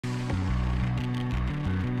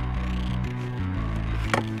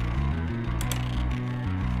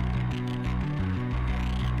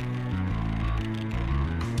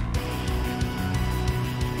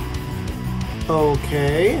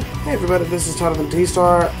Okay. Hey everybody, this is Jonathan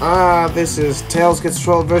T-Star. This is Tails Gets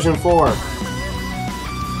Trolled version 4.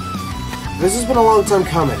 This has been a long time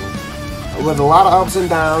coming, with a lot of ups and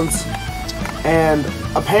downs, and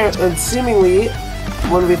seemingly,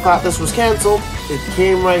 when we thought this was cancelled, it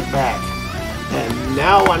came right back. And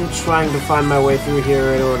now I'm trying to find my way through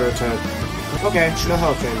here in order to... Okay, no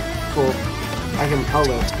health train. Cool. I'll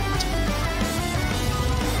live.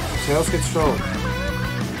 Tails Gets Trolled.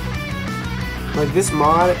 Like, this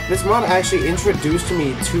mod actually introduced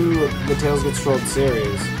me to the Tails Gets Trolled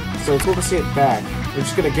series. So it's cool to see it back. We're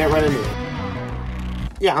just gonna get right into it.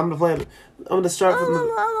 Yeah, I'm gonna play it. I'm gonna start from the...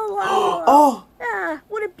 Oh! Ah,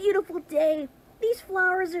 what a beautiful day. These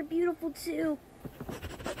flowers are beautiful too.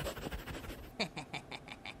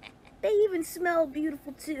 They even smell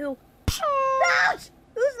beautiful too. Ouch!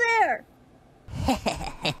 Who's there?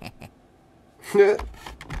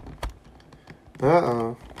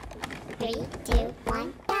 Uh-oh. 3, 2,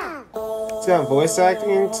 1, go! It's got voice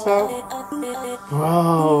acting and stuff.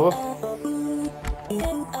 Whoa.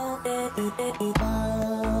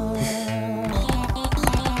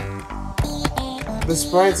 The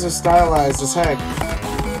sprites are stylized as heck.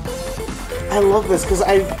 I love this because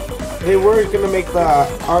they were gonna make the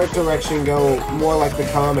art direction go more like the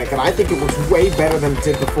comic, and I think it looks way better than it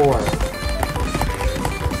did before.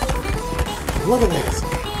 Look at this.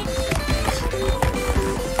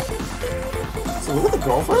 So look at the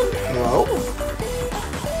girlfriend. Hello.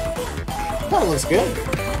 That looks good.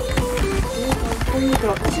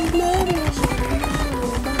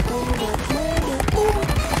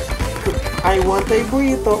 I want a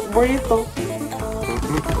burrito.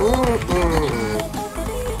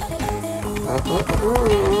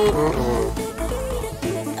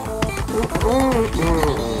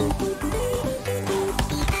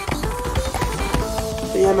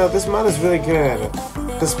 Yeah, no, this mod is really good.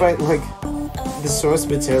 Despite, like, the source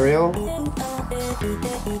material.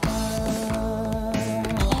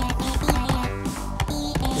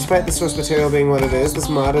 Despite the source material being what it is, this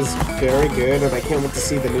mod is very good, and I can't wait to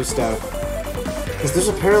see the new stuff. Because there's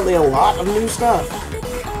apparently a lot of new stuff.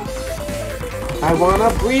 I want a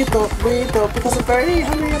burrito, because I'm very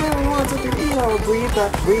hungry and I want something to eat. Oh, burrito.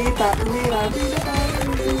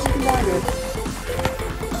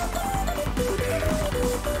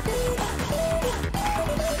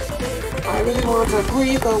 I really want a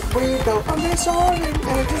burrito. I'm starving and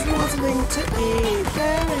I just want something to eat.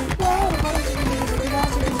 Very well, but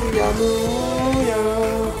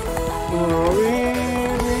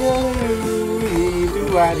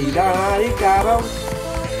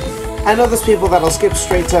I know there's people that'll skip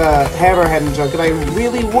straight to Hammerhead and junk, and I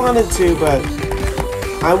really wanted to, but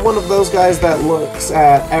I'm one of those guys that looks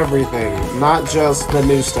at everything, not just the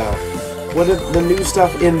new stuff. What did the new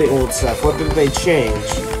stuff in the old stuff? What did they change?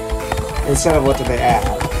 Instead of what did they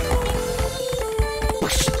add?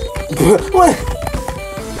 What?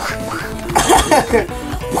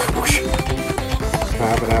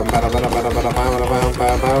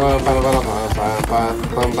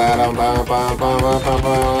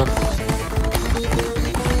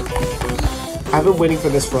 I've been waiting for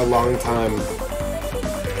this for a long time.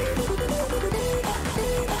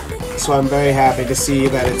 So I'm very happy to see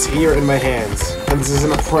that it's here in my hands. And this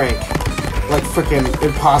isn't a prank. Like frickin'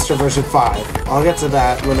 Imposter version 5. I'll get to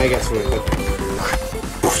that when I get to it,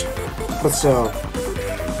 but still.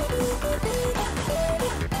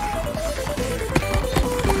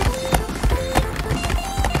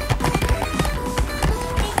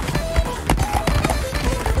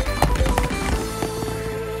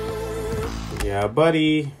 Yeah,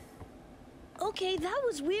 buddy. Okay, that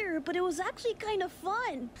was weird, but it was actually kind of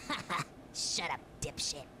fun. Shut up,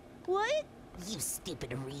 dipshit. What? You stupid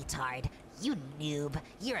retard. You noob.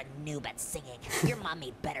 You're a noob at singing. Your mom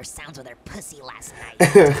made better sounds with her pussy last night.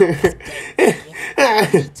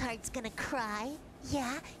 Retard's gonna cry?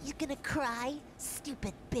 Yeah, you gonna cry?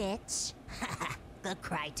 Stupid bitch. Go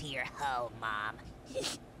cry to your hoe, mom.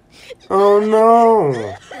 Oh no.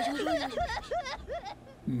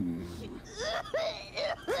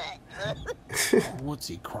 What's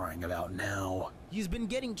he crying about now? He's been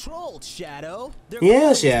getting trolled, Shadow.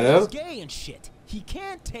 Yeah, Shadow. He's gay and shit. He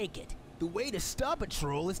can't take it. The way to stop a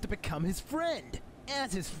troll is to become his friend.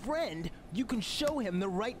 As his friend, you can show him the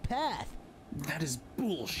right path. That is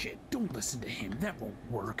bullshit. Don't listen to him. That won't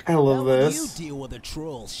work. I love How this. will you deal with a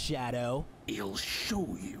troll, Shadow? He'll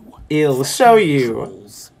show you. It'll show you.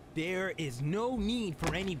 Trolls. There is no need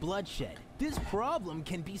for any bloodshed. This problem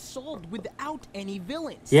can be solved without any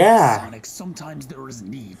villains. Yeah. Sonic, sometimes there is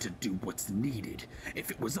need to do what's needed.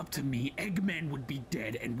 If it was up to me, Eggman would be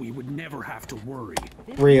dead and we would never have to worry.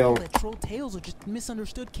 They Real. think that troll Tails are just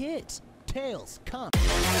misunderstood kids. Tails, come.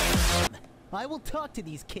 I will talk to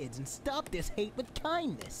these kids and stop this hate with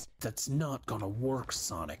kindness. That's not gonna work,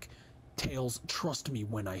 Sonic. Tails, trust me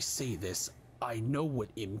when I say this. I know what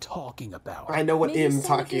I'm talking about. I know what Maybe I'm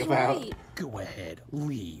Sonic talking is about. right. Go ahead,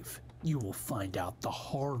 leave. You will find out the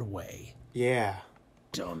hard way. Yeah.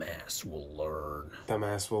 Dumbass will learn.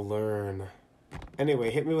 Dumbass will learn.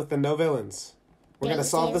 Anyway, hit me with the no villains. We're gonna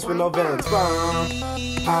solve this with no villains.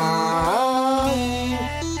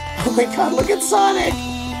 Oh my god, look at Sonic!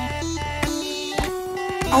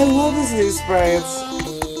 I love his new sprites.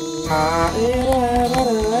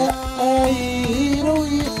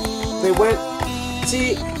 They went...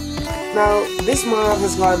 See, now this mod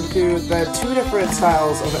has gone through the 2 different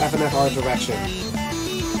styles of FNF art direction.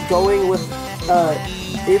 Going with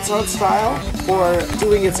its art style, or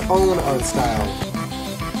doing its own art style.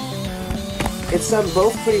 It's done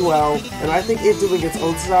both pretty well, and I think it doing its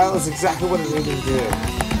own style is exactly what it needed to do.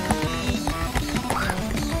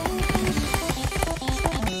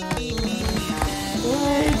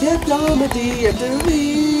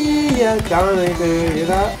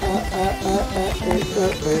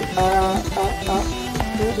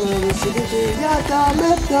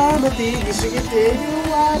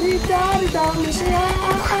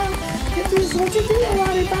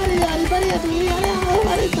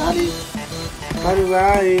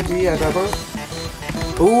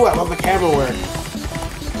 Ooh, I love the camera work.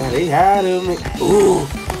 Ooh.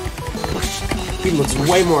 He looks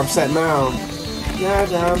way more upset now.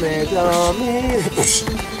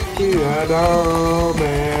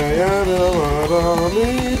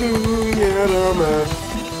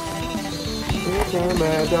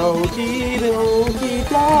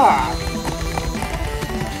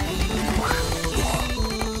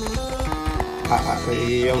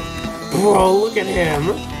 Bro, look at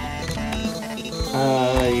him.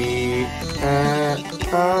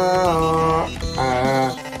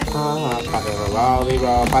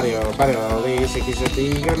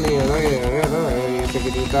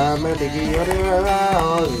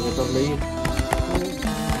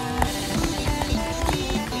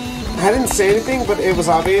 I didn't say anything, but it was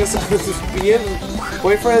obvious.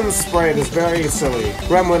 Boyfriend's sprite is very silly.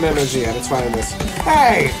 Gremlin energy at its finest.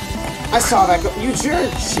 Hey! I saw that go- You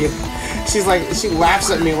jerk! She's like, she laughs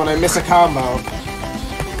at me when I miss a combo.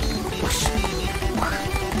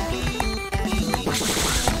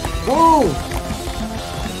 Whoa!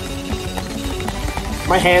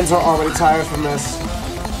 My hands are already tired from this.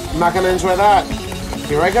 I'm not gonna enjoy that.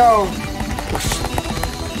 Here I go.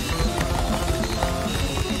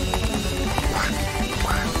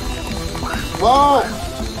 Whoa!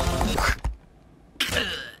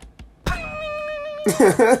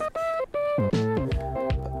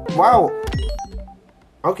 Wow.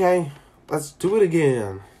 Okay, let's do it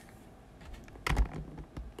again.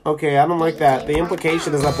 Okay, I don't like that. The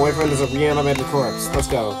implication is that boyfriend is a reanimated corpse. Let's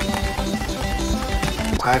go.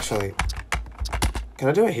 Actually, can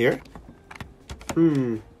I do it here?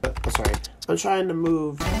 Oh, sorry. I'm trying to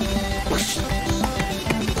move.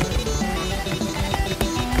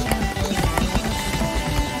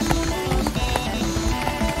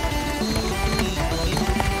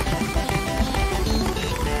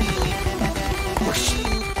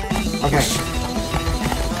 Okay.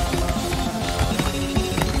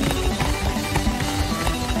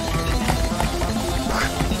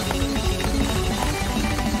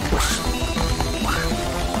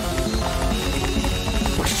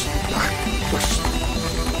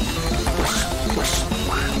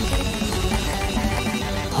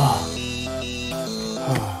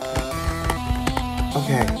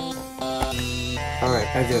 Okay. Alright,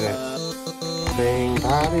 I did it. Bing,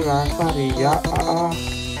 body, rock, body, yeah,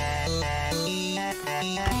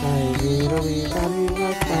 Body,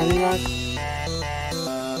 rock, body, rock.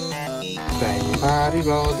 Bang, body,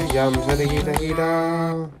 roll, the yum,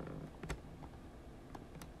 da.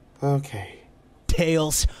 Okay.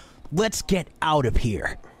 Tails, let's get out of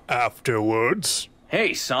here. Afterwards.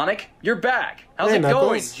 Hey, Sonic, you're back. How's Hey, it going,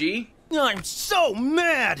 Knuckles. G? I'm so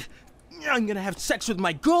mad! I'm gonna have sex with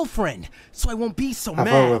my girlfriend, so I won't be so Have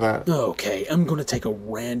fun with mad. that. Okay, I'm gonna take a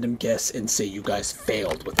random guess and say you guys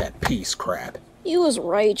failed with that piece crap. You was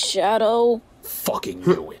right, Shadow. Fucking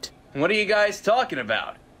knew it. What are you guys talking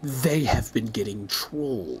about? They have been getting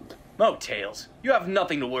trolled. Oh, Tails, you have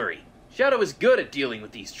nothing to worry. Shadow is good at dealing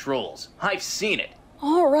with these trolls. I've seen it.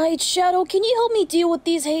 Alright, Shadow, can you help me deal with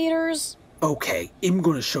these haters? Okay, I'm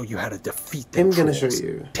gonna show you how to defeat them I'm gonna trolls. show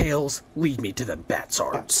you. Tails, lead me to them bats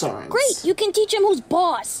arms. Sorry. Great, you can teach him who's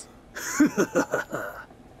boss. 3,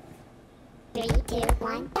 2,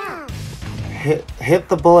 1, go! Hit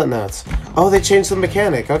the bullet notes. Oh, they changed the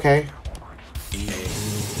mechanic. Okay.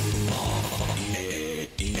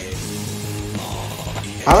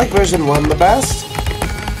 I like version 1 the best,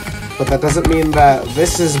 but that doesn't mean that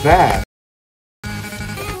this is bad.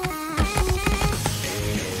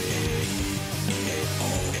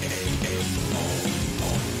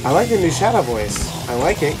 I like the new Shadow voice. I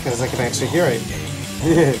like it because I can actually hear it.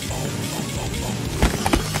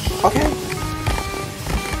 Okay.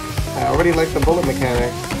 I already like the bullet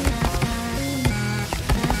mechanic.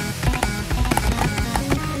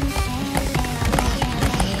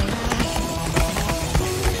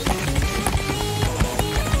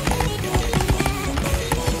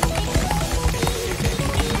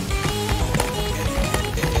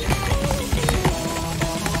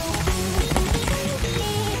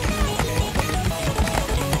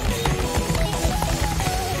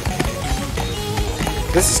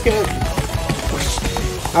 This is good.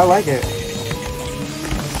 I like it.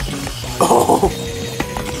 Oh!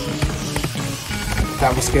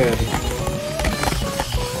 That was good.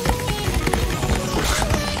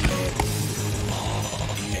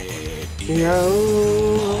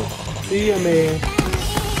 Yo, yummy.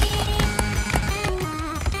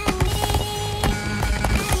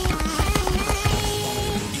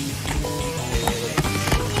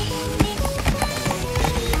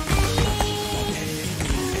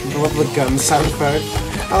 I love the gun sound effect.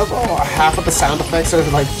 I love half of the sound effects are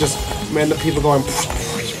like just random people going.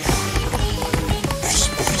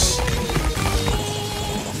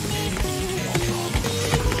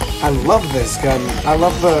 I love this gun. I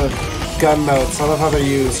love the gun notes. I love how they're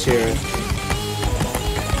used here.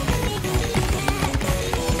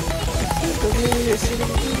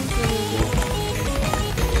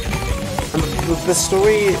 And the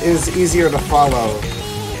story is easier to follow.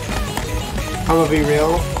 I'm gonna be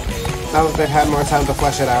real. Now that they've had more time to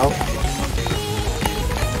flesh it out.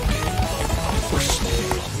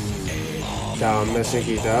 Down, Mr.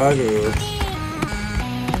 Dagu.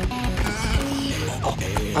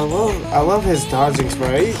 I love his dodging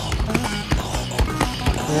spray.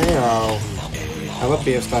 Hey, I love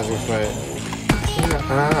BF's dodging spray.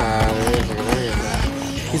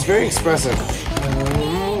 He's very expressive.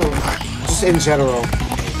 Just in general.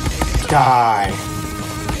 Die.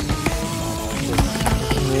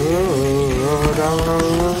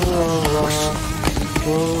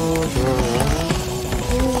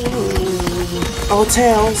 Oh,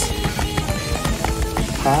 Tails!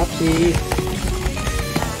 Happy.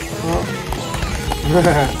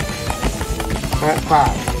 Alright,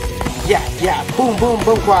 quad. Yeah, boom, boom,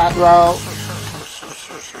 boom, quadro.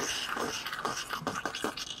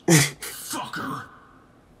 Fucker.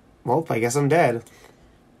 Well, I guess I'm dead.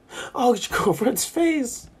 Oh, your girlfriend's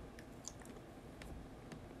face.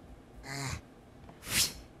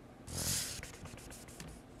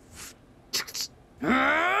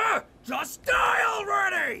 Just die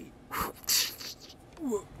already!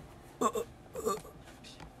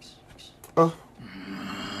 Oh.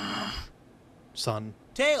 Son.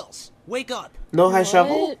 Tails, wake up! No high What?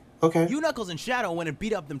 shovel? Okay. You, Knuckles, and Shadow went and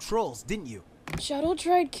beat up them trolls, didn't you? Shadow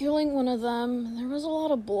tried killing one of them. There was a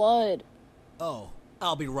lot of blood. Oh,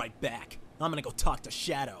 I'll be right back. I'm gonna go talk to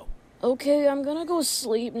Shadow. Okay, I'm gonna go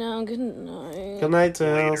sleep now. Good night. Good night,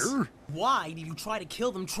 Tails. Why did you try to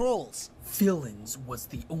kill them trolls? Villains was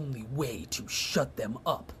the only way to shut them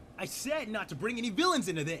up. I said not to bring any villains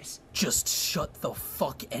into this. Just shut the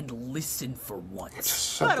fuck and listen for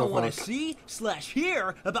once. Shut I don't the want to fuck.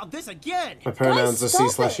 see/hear about this again. My pronouns are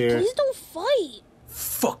Guys, stop it. C/here. Please don't fight.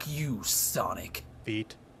 Fuck you, Sonic.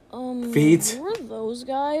 Feet. Feet? Who are those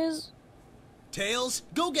guys? Tails,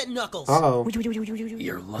 go get Knuckles. Uh-oh.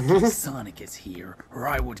 You're lucky Sonic is here, or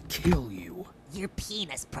I would kill you. Your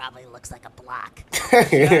penis probably looks like a block.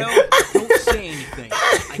 Shadow, don't say anything.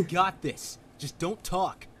 I got this. Just don't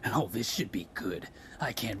talk. Oh, this should be good.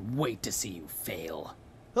 I can't wait to see you fail.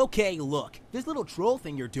 Okay, look. This little troll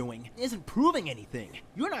thing you're doing isn't proving anything.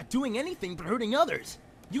 You're not doing anything but hurting others.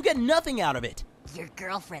 You get nothing out of it. Your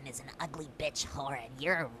girlfriend is an ugly bitch whore and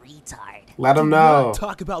you're a retard. Let him Do know. not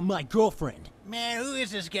talk about my girlfriend. Man, who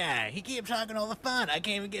is this guy? He keeps talking all the fun. I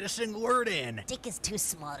can't even get a single word in. Dick is too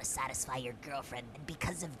small to satisfy your girlfriend, and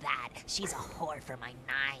because of that, she's a whore for my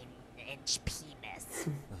 9-inch penis.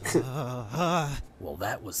 Well,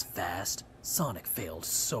 that was fast. Sonic failed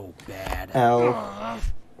so bad. L.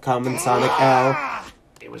 Common Sonic L.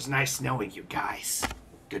 It was nice knowing you guys.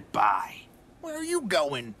 Goodbye. Where are you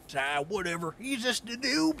going? Whatever. He's just a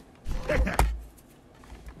noob.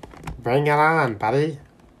 Bring it on, buddy.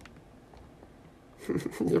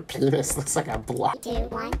 Your penis looks like a block. 2,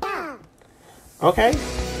 1, go. Okay.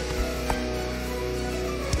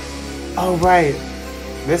 Oh, right.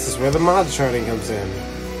 This is where the mod charting comes in.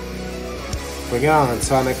 Bring it on,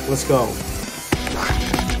 Sonic. Let's go.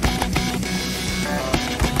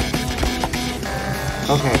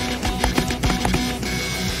 Okay.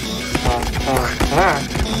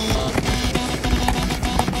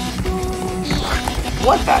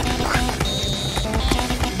 What the?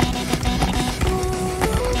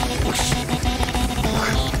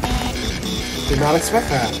 Did not expect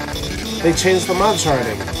that. They changed the mod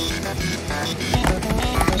charting.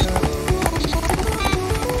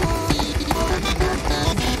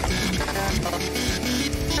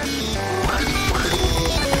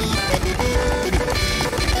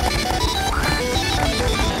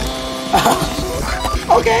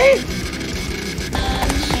 Okay.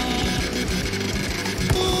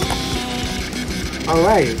 All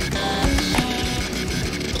right.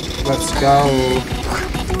 Let's go.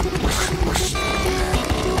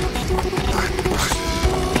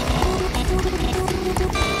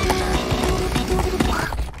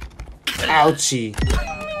 Ouchie.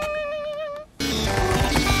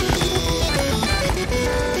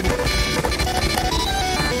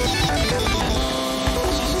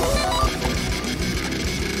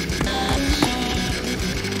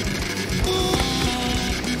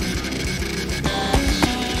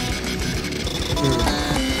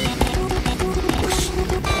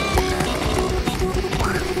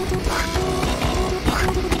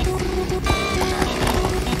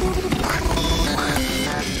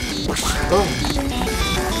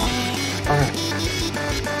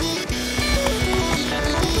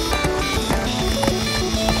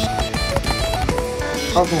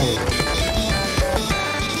 Okay.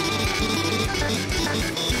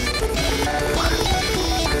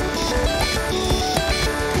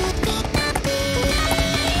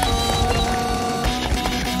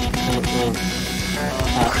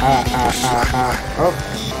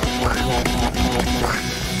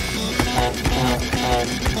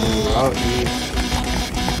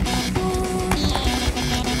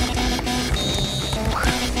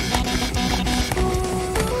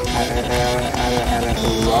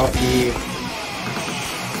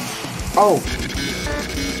 Oh.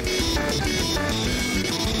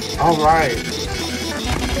 All right.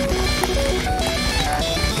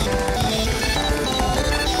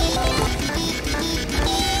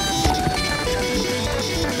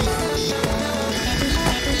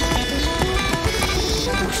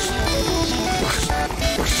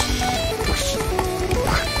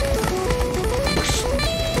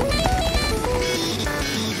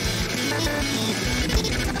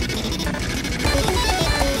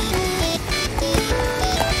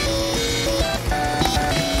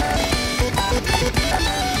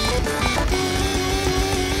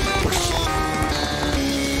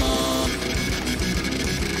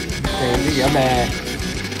 Cái mẹ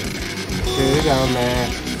cứ đâu mẹ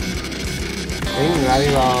tính lại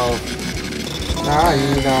vào đó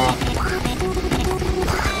gì đó.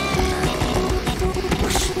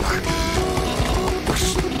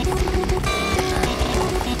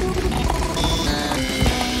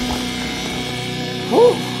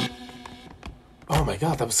 Whew. Oh my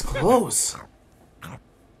god, that was close.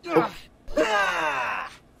 Oh.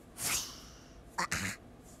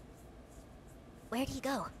 Where'd he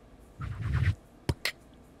go?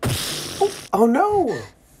 Oh no!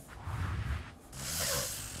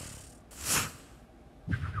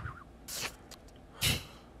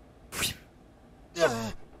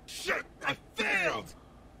 Shit, I failed!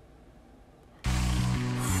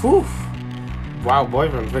 Whew. Wow,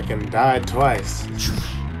 boyfriend freaking died twice.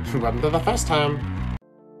 Wasn't it the first time?